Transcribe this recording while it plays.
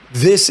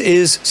This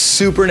is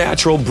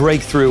Supernatural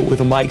Breakthrough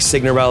with Mike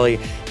Signorelli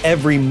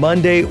every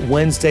Monday,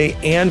 Wednesday,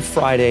 and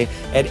Friday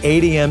at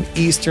 8 a.m.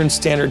 Eastern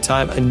Standard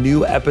Time. A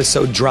new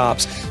episode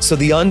drops. So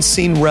the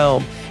unseen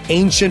realm,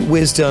 ancient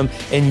wisdom,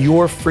 and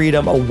your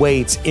freedom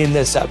awaits in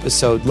this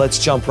episode. Let's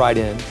jump right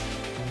in.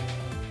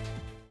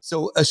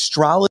 So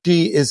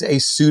astrology is a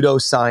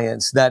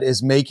pseudoscience that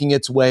is making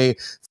its way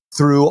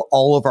through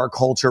all of our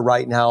culture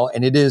right now.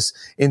 And it is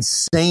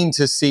insane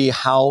to see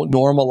how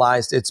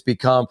normalized it's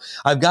become.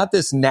 I've got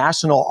this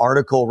national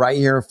article right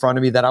here in front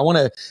of me that I want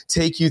to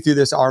take you through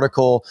this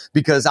article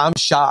because I'm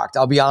shocked.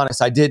 I'll be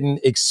honest. I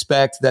didn't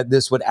expect that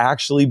this would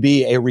actually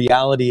be a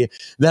reality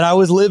that I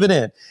was living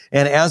in.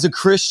 And as a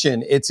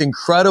Christian, it's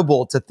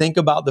incredible to think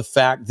about the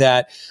fact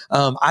that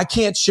I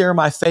can't share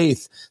my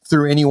faith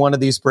through any one of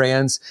these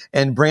brands,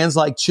 and brands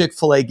like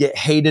Chick-fil-A get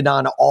hated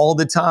on all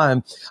the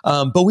time.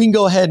 But we can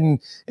go ahead and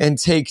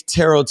take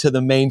tarot to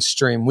the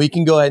mainstream. We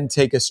can go ahead and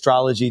take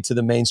astrology to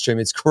the mainstream.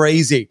 It's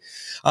crazy.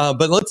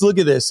 But let's look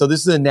at this. So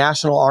this is a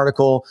national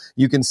article.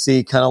 You can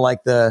see kind of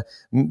like the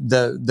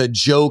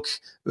joke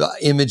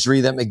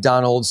imagery that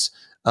McDonald's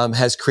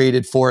has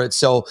created for it.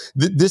 So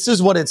this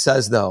is what it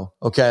says though.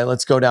 Okay,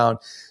 let's go down.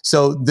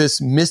 So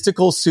this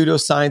mystical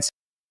pseudoscience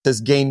has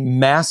gained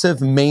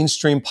massive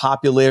mainstream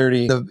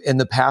popularity in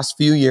the past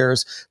few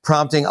years,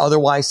 prompting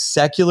otherwise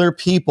secular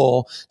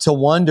people to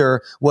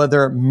wonder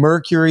whether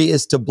Mercury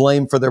is to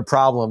blame for their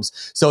problems.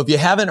 So if you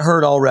haven't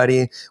heard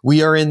already,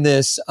 we are in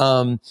this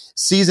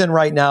season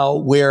right now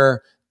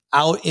where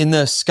out in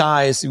the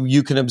skies,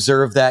 you can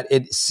observe that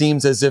it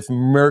seems as if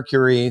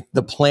Mercury,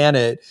 the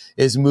planet,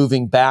 is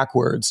moving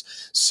backwards.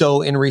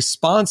 So in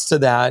response to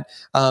that,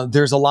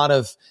 there's a lot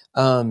of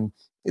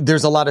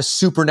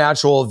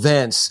supernatural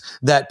events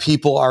that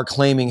people are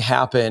claiming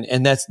happen.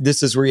 And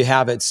this is where you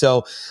have it.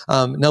 So,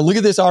 now look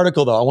at this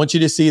article though. I want you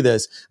to see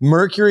this.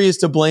 Mercury is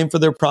to blame for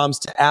their problems,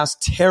 to ask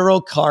tarot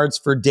cards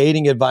for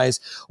dating advice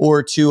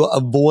or to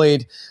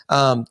avoid,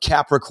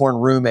 Capricorn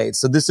roommates.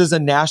 So this is a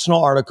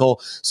national article.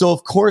 So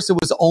of course it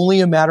was only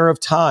a matter of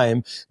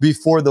time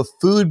before the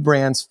food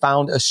brands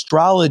found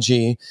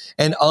astrology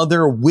and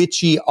other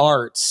witchy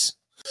arts.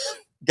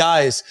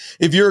 Guys,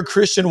 if you're a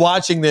Christian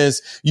watching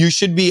this, you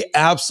should be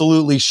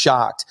absolutely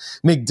shocked.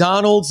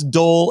 McDonald's,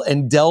 Dole,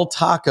 and Del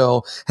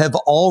Taco have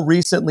all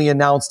recently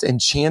announced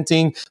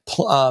enchanting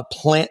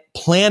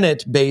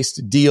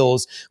planet-based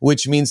deals,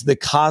 which means the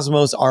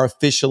cosmos are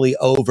officially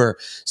over.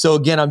 So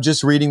again, I'm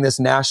just reading this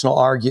national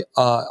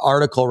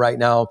article right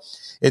now.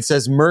 It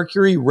says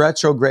Mercury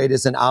retrograde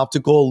is an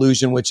optical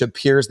illusion which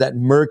appears that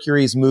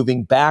Mercury is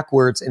moving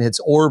backwards in its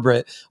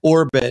orbit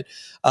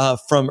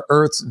from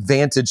Earth's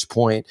vantage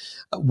point,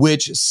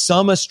 which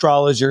some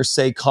astrologers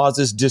say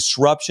causes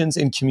disruptions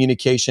in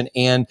communication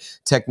and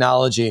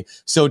technology.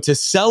 So to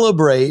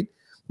celebrate,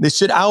 this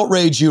should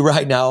outrage you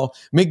right now,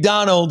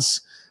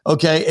 McDonald's,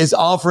 okay, is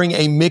offering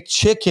a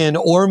McChicken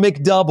or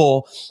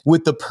McDouble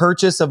with the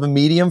purchase of a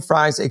medium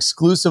fries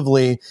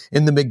exclusively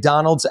in the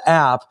McDonald's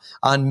app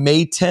on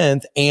May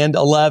 10th and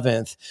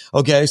 11th.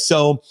 Okay,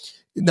 so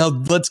now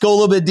let's go a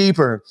little bit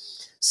deeper.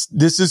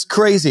 This is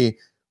crazy.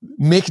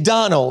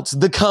 McDonald's,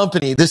 the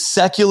company, the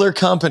secular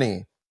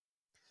company,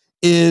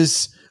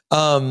 is,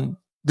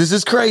 this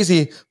is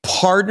crazy,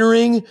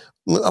 partnering,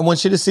 I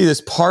want you to see this,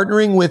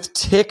 partnering with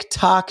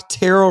TikTok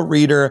tarot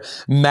reader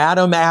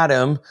Madame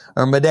Adam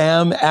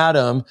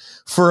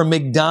for a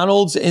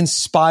McDonald's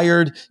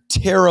inspired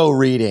tarot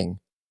reading.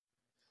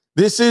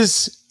 This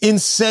is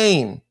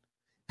insane.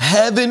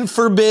 Heaven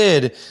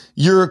forbid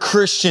you're a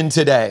Christian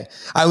today.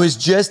 I was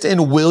just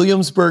in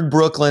Williamsburg,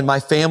 Brooklyn. My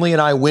family and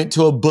I went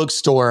to a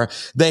bookstore.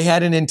 They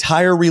had an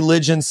entire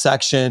religion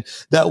section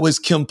that was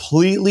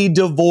completely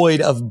devoid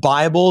of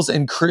Bibles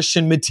and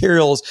Christian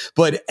materials,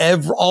 but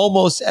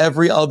almost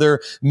every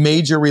other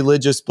major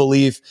religious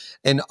belief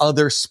and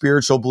other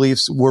spiritual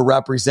beliefs were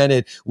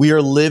represented. We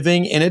are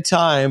living in a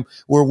time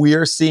where we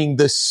are seeing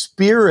the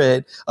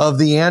spirit of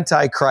the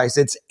Antichrist.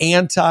 It's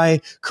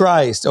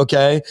Antichrist,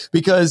 okay?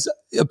 Because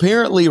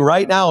apparently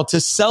right now, to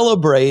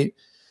celebrate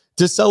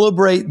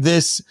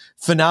this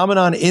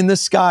phenomenon in the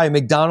sky,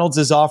 McDonald's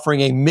is offering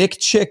a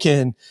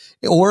McChicken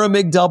or a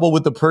McDouble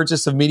with the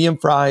purchase of medium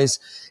fries,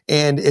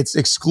 and it's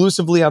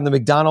exclusively on the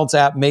McDonald's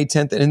app May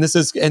 10th. And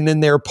then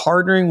they're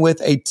partnering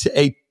with a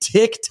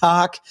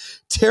TikTok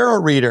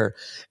tarot reader.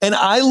 And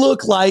I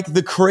look like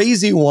the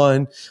crazy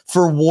one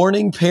for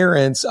warning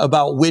parents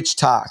about witch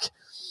talk.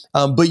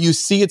 But you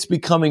see it's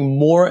becoming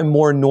more and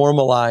more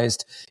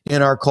normalized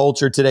in our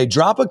culture today.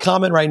 Drop a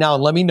comment right now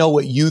and let me know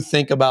what you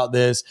think about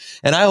this.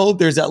 And I hope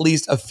there's at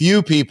least a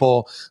few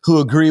people who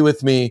agree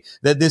with me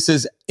that this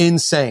is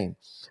insane.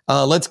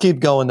 Let's keep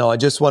going though. I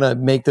just want to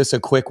make this a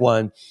quick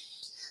one.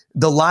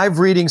 The live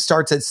reading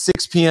starts at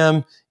 6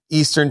 p.m.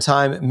 Eastern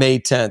time, May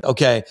 10th.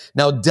 Okay.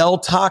 Now, Del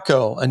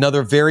Taco,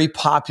 another very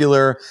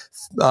popular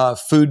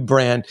food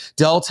brand.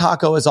 Del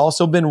Taco has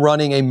also been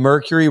running a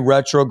Mercury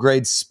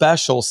retrograde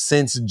special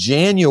since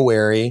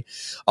January,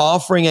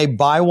 offering a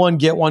buy one,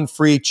 get one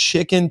free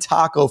chicken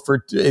taco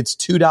for its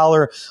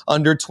 $2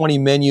 under 20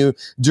 menu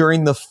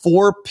during the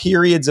 4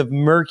 periods of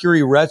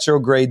Mercury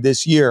retrograde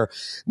this year.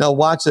 Now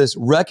watch this.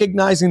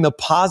 Recognizing the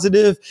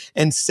positive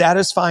and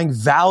satisfying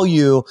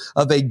value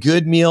of a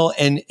good meal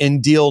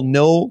and deal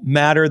no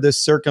matter the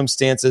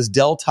circumstances,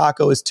 Del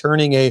Taco is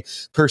turning a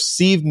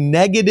perceived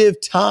negative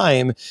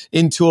time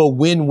into a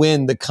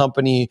win-win, the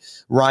company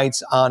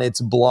writes on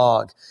its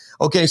blog.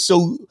 Okay,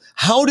 so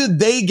how did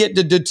they get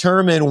to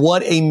determine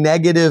what a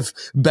negative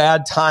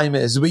bad time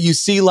is? But you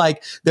see,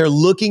 like, they're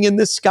looking in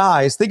the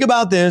skies. Think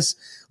about this,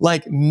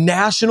 like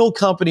national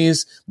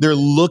companies, they're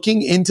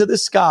looking into the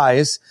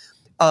skies.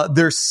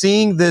 They're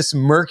seeing this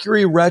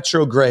Mercury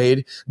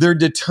retrograde. They're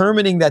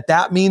determining that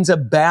that means a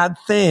bad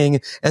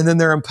thing. And then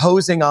they're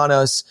imposing on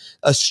us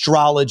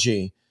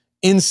astrology.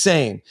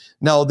 Insane.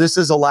 Now, this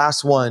is the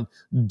last one.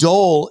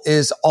 Dole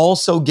is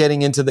also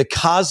getting into the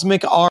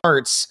cosmic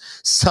arts,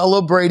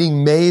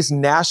 celebrating May's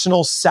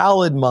National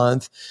Salad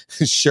Month,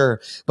 sure,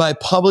 by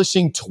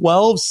publishing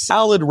 12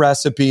 salad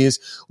recipes,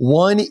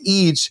 one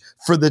each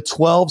for the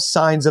 12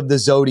 signs of the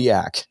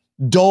zodiac.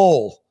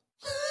 Dole.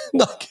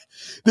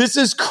 This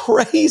is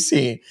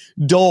crazy.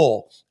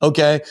 Dole.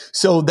 Okay.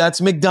 So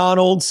that's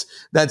McDonald's,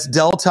 that's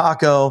Del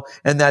Taco,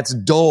 and that's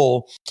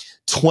Dole.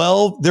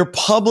 They're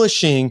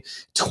publishing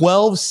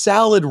 12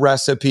 salad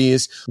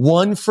recipes,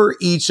 one for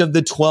each of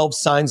the 12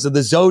 signs of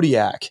the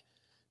zodiac.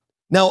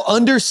 Now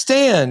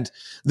understand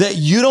that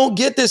you don't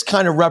get this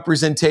kind of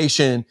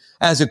representation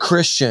as a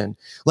Christian.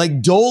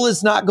 Like Dole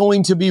is not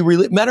going to be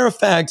really, matter of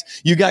fact,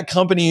 you got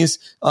companies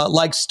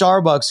like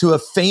Starbucks who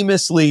have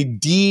famously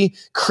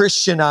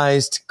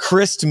de-Christianized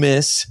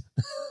Christmas.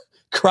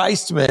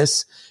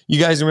 You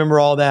guys remember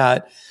all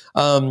that.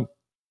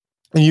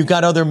 And you've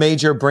got other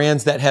major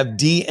brands that have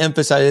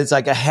de-emphasized, it's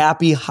like a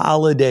happy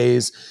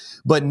holidays.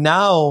 But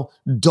now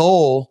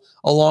Dole,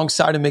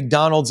 alongside of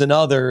McDonald's and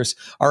others,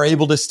 are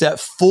able to step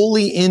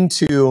fully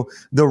into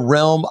the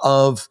realm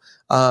of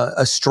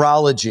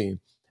astrology.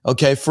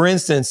 Okay. For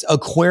instance,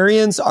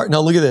 Aquarians are, now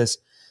look at this.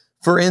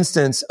 For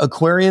instance,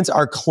 Aquarians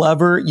are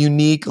clever,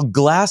 unique,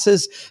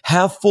 glasses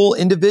half full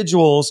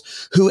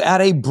individuals who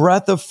add a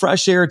breath of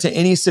fresh air to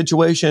any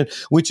situation,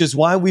 which is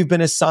why we've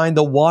been assigned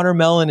the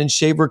watermelon and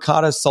shave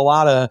ricotta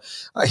salada.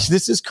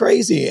 This is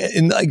crazy.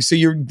 And like, so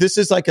this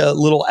is like a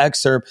little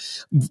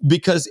excerpt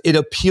because it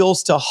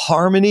appeals to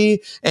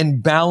harmony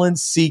and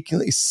balance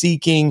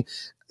seeking.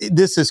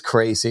 This is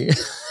crazy.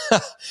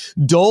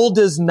 Dole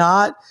does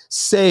not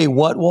say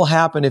what will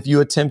happen if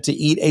you attempt to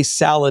eat a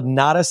salad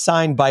not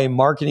assigned by a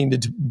marketing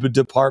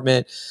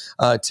department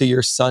to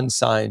your sun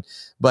sign,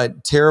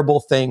 but terrible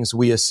things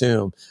we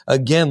assume.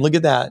 Again, look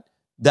at that.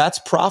 That's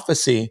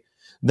prophecy.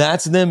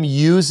 That's them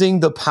using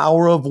the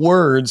power of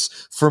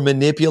words for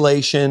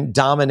manipulation,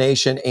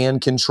 domination, and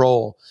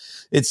control.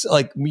 It's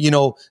like,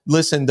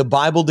 listen, the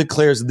Bible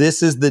declares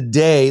this is the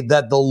day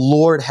that the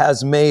Lord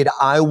has made.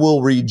 I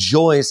will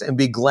rejoice and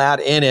be glad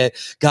in it.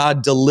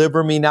 God,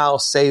 deliver me now,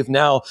 save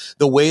now.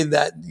 The way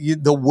that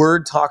the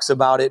word talks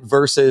about it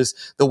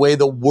versus the way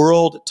the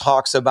world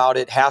talks about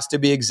it has to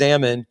be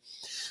examined.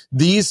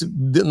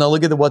 Now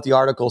look at what the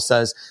article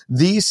says.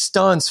 These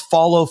stunts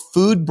follow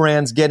food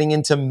brands getting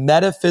into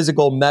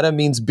metaphysical. Meta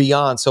means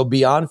beyond. So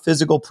beyond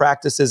physical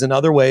practices in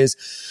other ways,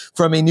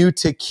 from a new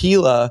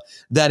tequila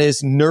that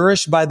is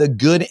nourished by the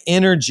good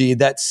energy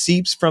that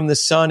seeps from the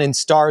sun and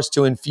stars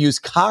to infuse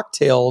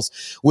cocktails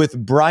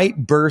with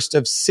bright burst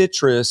of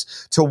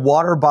citrus, to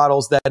water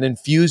bottles that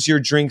infuse your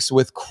drinks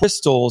with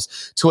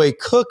crystals, to a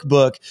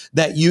cookbook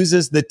that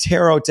uses the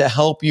tarot to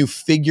help you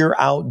figure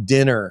out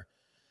dinner.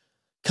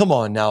 Come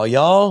on now,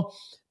 y'all.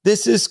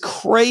 This is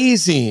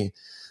crazy.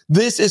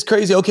 This is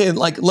crazy. Okay,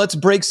 let's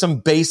break some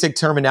basic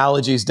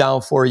terminologies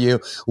down for you.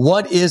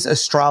 What is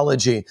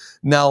astrology?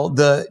 Now,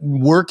 the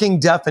working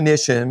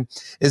definition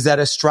is that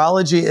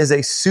astrology is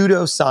a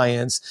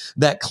pseudoscience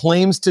that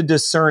claims to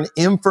discern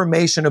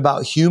information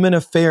about human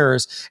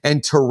affairs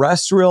and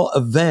terrestrial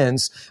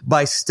events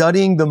by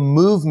studying the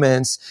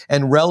movements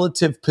and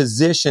relative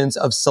positions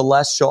of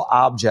celestial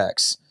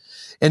objects.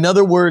 In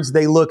other words,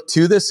 they look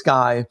to the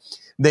sky.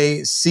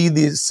 They see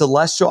these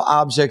celestial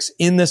objects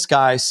in the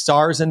sky,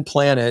 stars and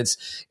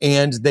planets,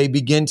 and they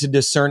begin to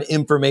discern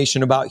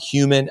information about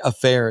human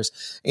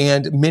affairs.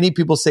 And many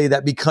people say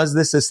that because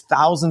this is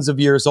thousands of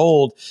years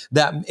old,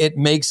 that it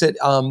makes it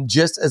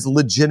just as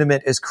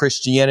legitimate as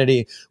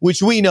Christianity,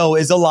 which we know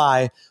is a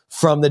lie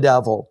from the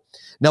devil.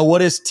 Now,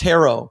 what is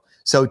tarot?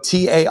 So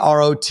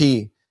Tarot.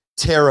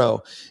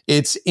 Tarot.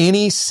 It's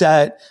any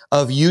set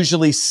of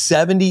usually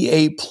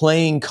 78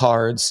 playing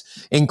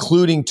cards,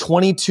 including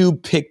 22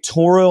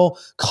 pictorial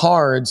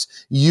cards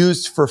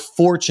used for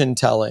fortune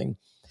telling.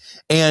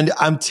 And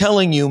I'm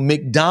telling you,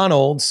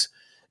 McDonald's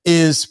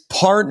is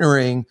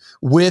partnering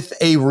with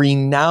a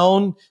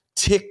renowned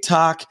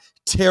TikTok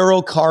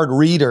tarot card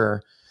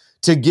reader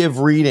to give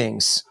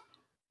readings.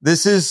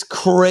 This is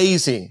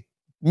crazy.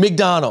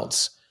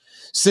 McDonald's.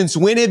 Since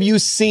when have you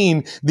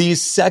seen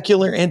these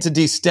secular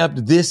entities step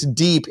this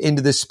deep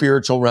into the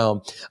spiritual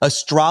realm?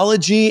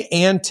 Astrology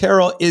and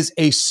tarot is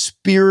a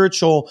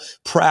spiritual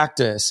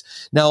practice.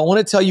 Now, I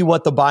want to tell you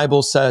what the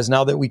Bible says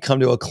now that we come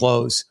to a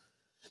close,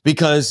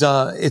 because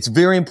it's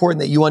very important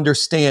that you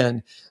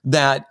understand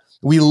that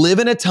we live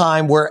in a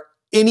time where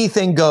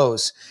anything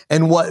goes.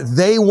 And what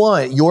they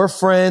want, your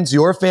friends,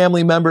 your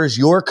family members,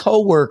 your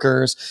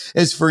coworkers,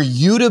 is for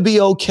you to be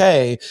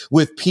okay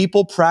with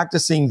people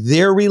practicing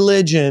their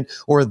religion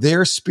or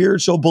their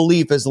spiritual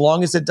belief as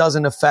long as it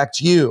doesn't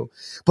affect you.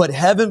 But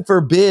heaven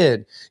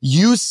forbid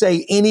you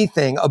say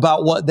anything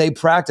about what they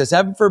practice.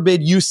 Heaven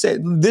forbid you say,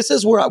 this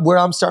is where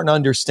I'm starting to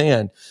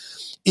understand.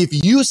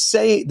 If you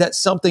say that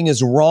something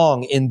is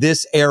wrong in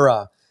this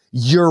era,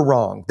 you're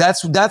wrong.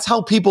 That's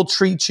how people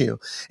treat you.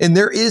 And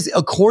there is,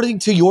 according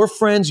to your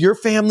friends, your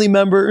family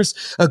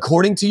members,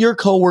 according to your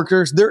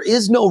coworkers, there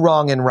is no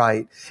wrong and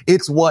right.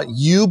 It's what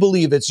you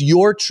believe. It's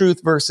your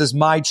truth versus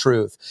my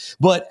truth.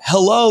 But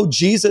hello,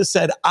 Jesus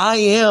said, I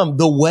am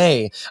the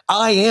way.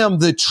 I am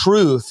the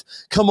truth.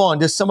 Come on.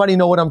 Does somebody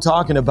know what I'm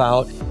talking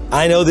about?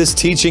 I know this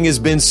teaching has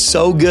been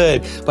so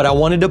good, but I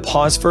wanted to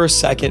pause for a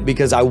second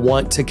because I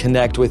want to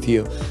connect with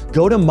you.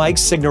 Go to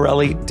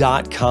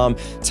MikeSignorelli.com.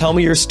 Tell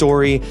me your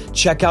story.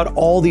 Check out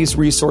all these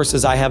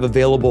resources I have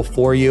available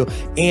for you.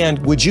 And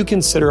would you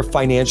consider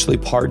financially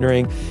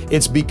partnering?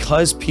 It's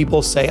because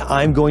people say,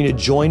 I'm going to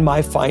join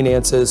my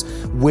finances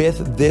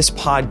with this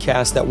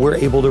podcast that we're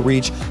able to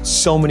reach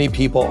so many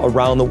people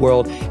around the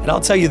world. And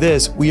I'll tell you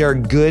this, we are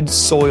good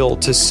soil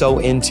to sow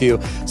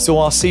into. So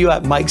I'll see you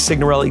at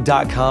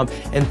MikeSignorelli.com.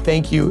 And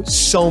thank you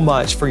so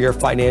much for your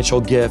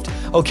financial gift.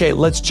 Okay,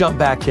 let's jump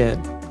back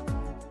in.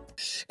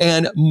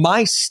 And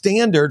my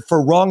standard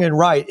for wrong and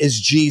right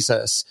is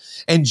Jesus.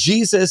 And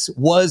Jesus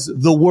was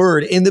the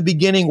Word. In the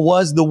beginning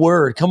was the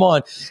Word. Come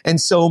on. And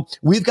so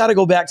we've got to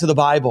go back to the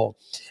Bible.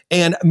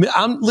 And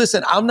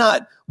I'm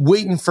not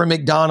waiting for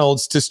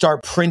McDonald's to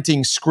start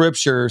printing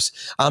scriptures.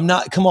 I'm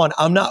not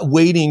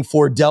waiting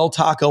for Del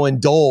Taco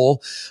and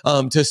Dole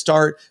to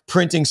start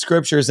printing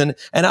scriptures. And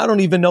I don't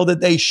even know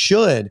that they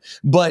should,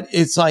 but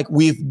it's like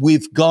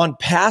we've gone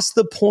past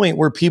the point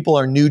where people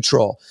are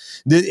neutral.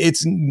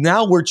 It's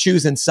now we're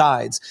choosing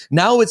sides.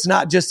 Now it's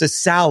not just a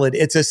salad.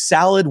 It's a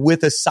salad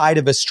with a side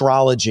of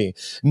astrology.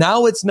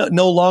 Now it's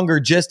no longer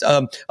just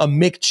a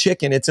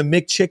McChicken. It's a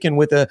McChicken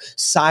with a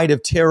side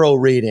of tarot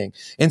reading.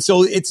 And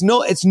so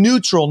it's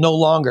neutral no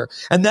longer.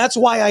 And that's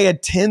why I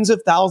had tens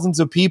of thousands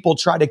of people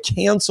try to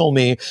cancel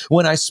me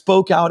when I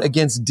spoke out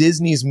against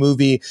Disney's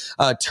movie,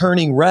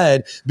 Turning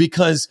Red,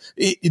 because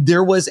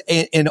there was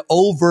an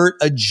overt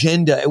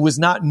agenda. It was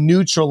not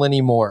neutral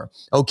anymore.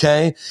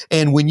 Okay.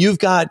 And when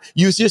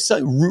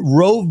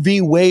Roe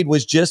v. Wade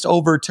was just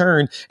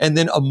overturned. And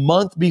then a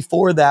month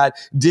before that,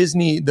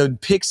 Disney, the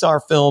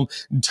Pixar film,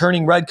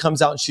 Turning Red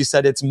comes out and she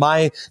said, it's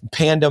my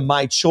panda,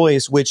 my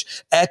choice,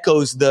 which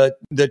echoes the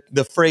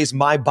phrase,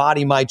 my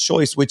body, my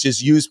choice, which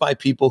is used by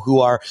people who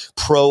are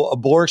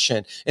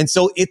pro-abortion. And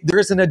so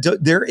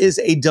there is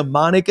a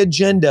demonic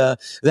agenda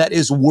that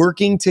is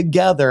working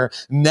together,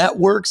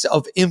 networks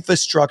of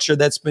infrastructure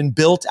that's been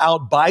built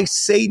out by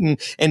Satan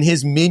and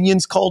his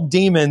minions called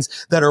demons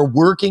that are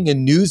working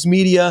in news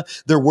media.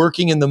 They're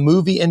working in the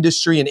movie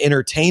industry and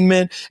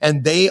entertainment,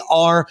 and they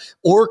are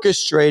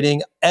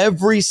orchestrating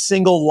every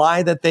single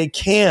lie that they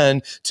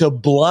can to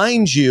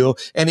blind you.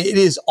 And it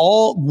is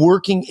all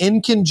working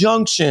in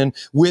conjunction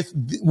with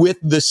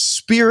the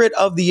spirit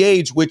of the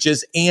age, which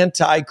is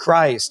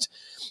Antichrist.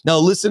 Now,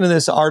 listen to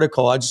this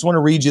article. I just want to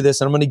read you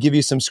this, and I'm going to give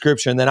you some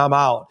scripture, and then I'm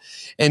out.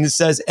 And it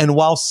says, and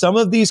while some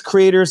of these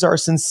creators are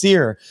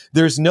sincere,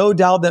 there's no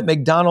doubt that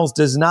McDonald's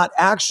does not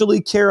actually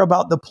care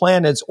about the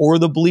planets or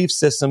the belief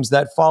systems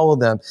that follow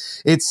them.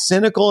 It's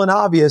cynical and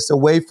obvious, a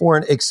way for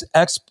an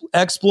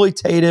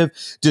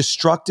exploitative,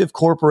 destructive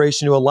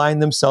corporation to align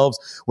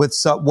themselves with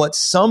what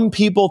some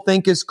people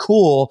think is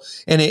cool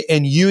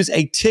and use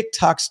a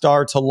TikTok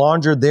star to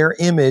launder their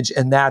image,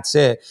 and that's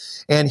it.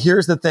 And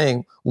here's the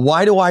thing.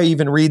 Why do I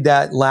even read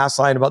that last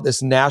line about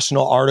this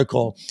national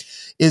article?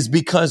 Is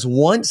because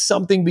once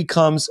something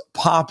becomes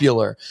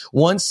popular,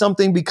 once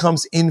something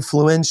becomes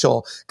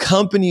influential,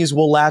 companies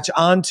will latch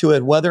onto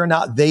it, whether or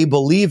not they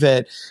believe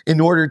it, in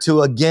order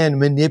to, again,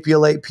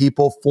 manipulate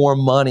people for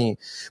money.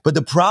 But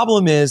the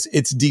problem is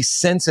it's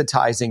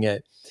desensitizing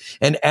it.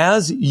 And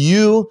as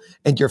you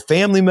and your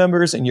family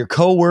members and your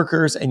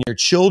coworkers and your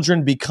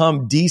children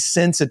become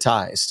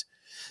desensitized,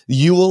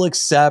 you will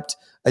accept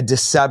a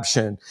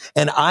deception.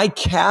 And I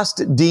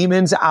cast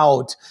demons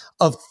out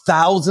of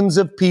thousands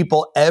of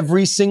people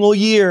every single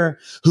year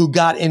who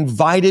got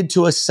invited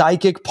to a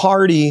psychic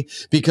party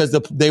because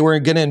they were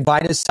going to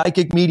invite a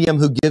psychic medium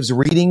who gives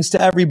readings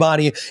to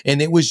everybody.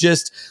 And it was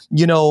just,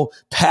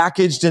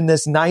 packaged in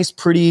this nice,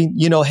 pretty,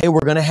 hey,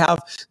 we're going to have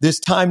this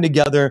time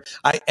together.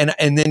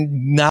 And then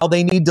now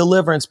they need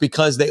deliverance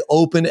because they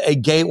opened a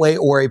gateway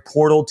or a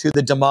portal to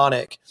the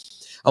demonic.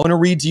 I want to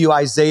read to you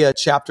Isaiah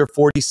chapter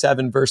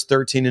 47, verse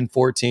 13 and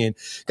 14.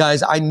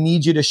 Guys, I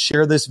need you to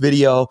share this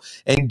video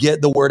and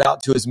get the word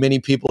out to as many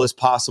people as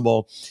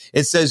possible.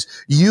 It says,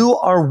 you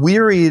are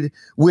wearied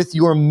with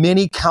your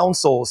many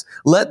counsels.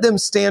 Let them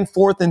stand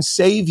forth and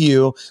save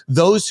you.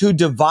 Those who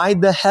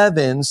divide the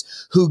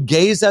heavens, who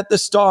gaze at the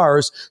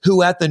stars,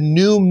 who at the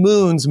new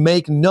moons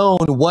make known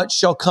what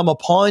shall come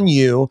upon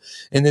you.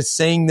 And it's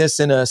saying this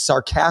in a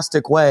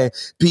sarcastic way.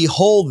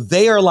 Behold,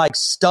 they are like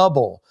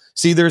stubble.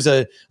 See, there's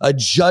a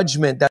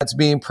judgment that's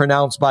being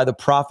pronounced by the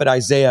prophet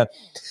Isaiah.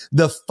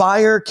 The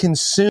fire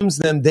consumes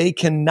them. They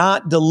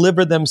cannot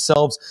deliver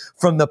themselves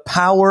from the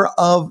power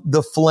of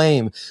the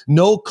flame.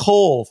 No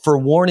coal for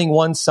warning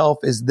oneself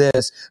is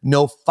this,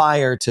 no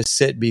fire to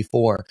sit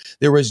before.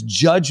 There was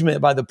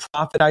judgment by the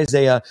prophet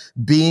Isaiah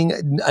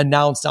being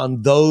announced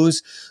on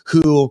those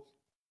who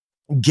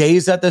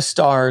gaze at the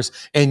stars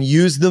and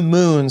use the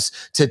moons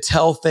to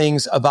tell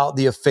things about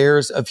the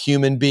affairs of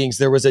human beings.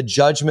 There was a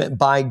judgment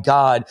by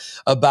God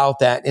about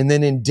that. And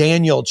then in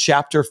Daniel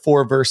chapter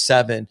 4, verse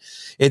 7,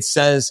 it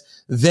says,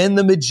 then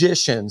the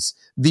magicians,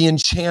 the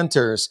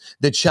enchanters,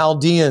 the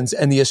Chaldeans,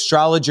 and the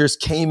astrologers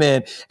came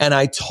in, and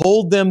I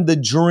told them the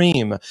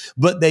dream,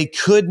 but they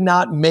could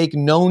not make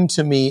known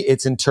to me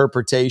its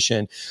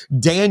interpretation.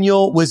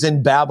 Daniel was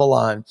in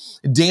Babylon.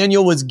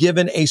 Daniel was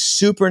given a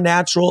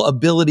supernatural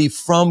ability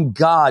from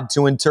God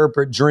to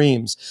interpret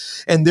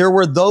dreams. And there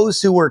were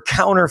those who were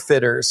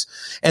counterfeiters,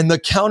 and the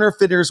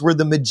counterfeiters were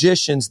the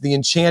magicians, the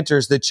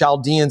enchanters, the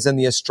Chaldeans, and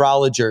the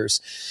astrologers.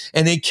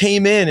 And they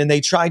came in and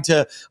they tried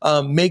to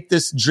make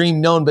this dream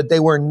known, but they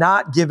were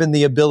not given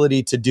the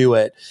ability to do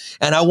it.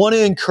 And I want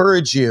to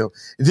encourage you.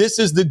 This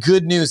is the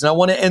good news. And I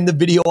want to end the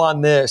video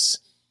on this.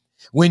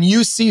 When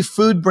you see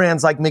food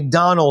brands like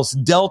McDonald's,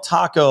 Del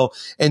Taco,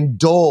 and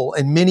Dole,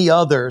 and many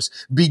others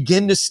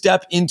begin to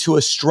step into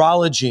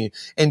astrology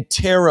and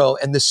tarot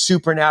and the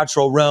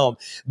supernatural realm,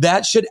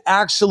 that should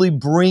actually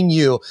bring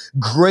you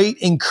great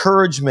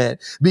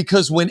encouragement,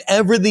 because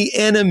whenever the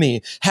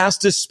enemy has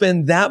to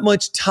spend that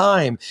much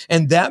time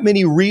and that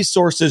many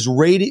resources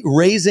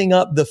raising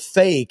up the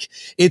fake,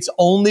 it's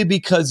only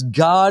because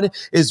God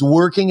is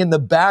working in the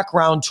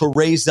background to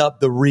raise up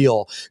the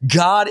real.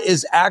 God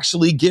is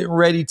actually getting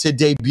ready to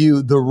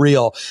debut the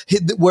real.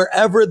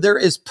 Wherever there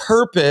is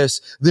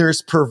purpose,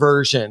 there's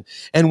perversion.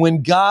 And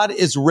when God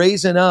is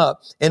raising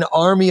up an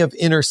army of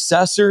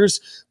intercessors,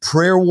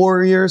 prayer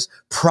warriors,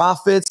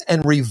 prophets,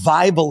 and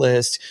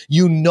revivalists,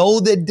 you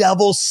know the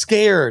devil's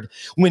scared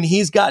when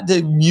he's got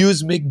to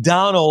use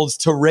McDonald's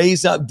to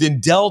raise up, then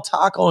Del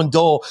Taco and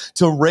Dole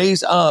to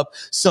raise up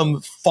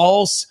some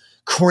false,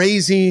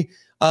 crazy,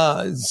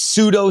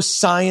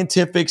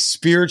 pseudo-scientific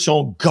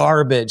spiritual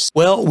garbage.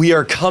 Well, we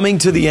are coming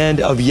to the end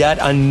of yet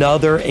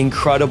another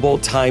incredible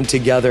time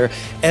together.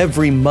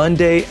 Every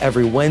Monday,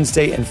 every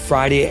Wednesday, and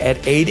Friday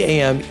at 8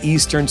 a.m.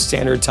 Eastern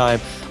Standard Time,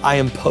 I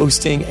am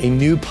posting a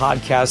new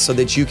podcast so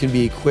that you can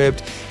be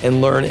equipped and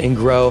learn and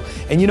grow.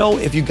 And you know,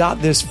 if you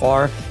got this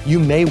far,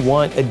 you may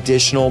want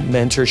additional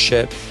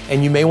mentorship,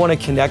 and you may want to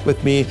connect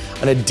with me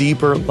on a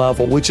deeper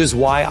level, which is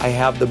why I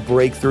have the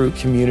Breakthrough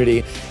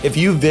Community. If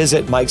you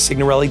visit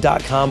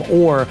MikeSignorelli.com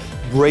or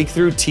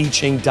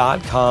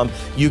breakthroughteaching.com,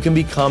 you can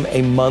become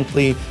a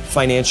monthly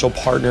financial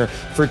partner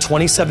for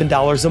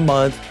 $27 a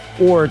month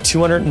or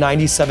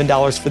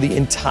 $297 for the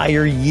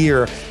entire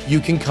year. You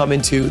can come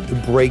into the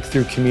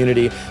Breakthrough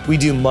Community. We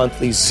do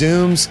monthly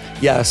Zooms.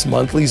 Yes,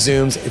 monthly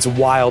Zooms. It's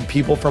wild.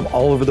 People from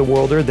all over the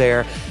world are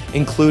there,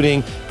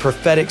 including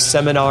prophetic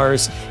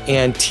seminars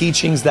and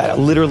teachings that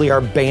literally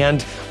are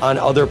banned on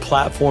other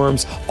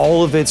platforms.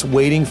 All of it's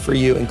waiting for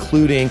you,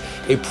 including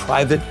a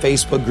private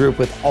Facebook group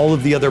with all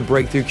of the other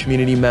Breakthrough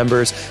Community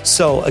members.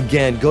 So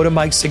again, go to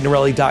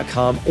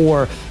MikeSignorelli.com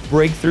or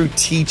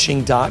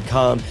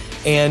breakthroughteaching.com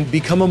and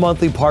become a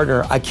monthly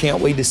partner. I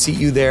can't wait to see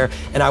you there,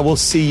 and I will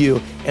see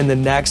you in the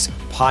next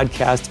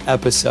podcast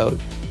episode.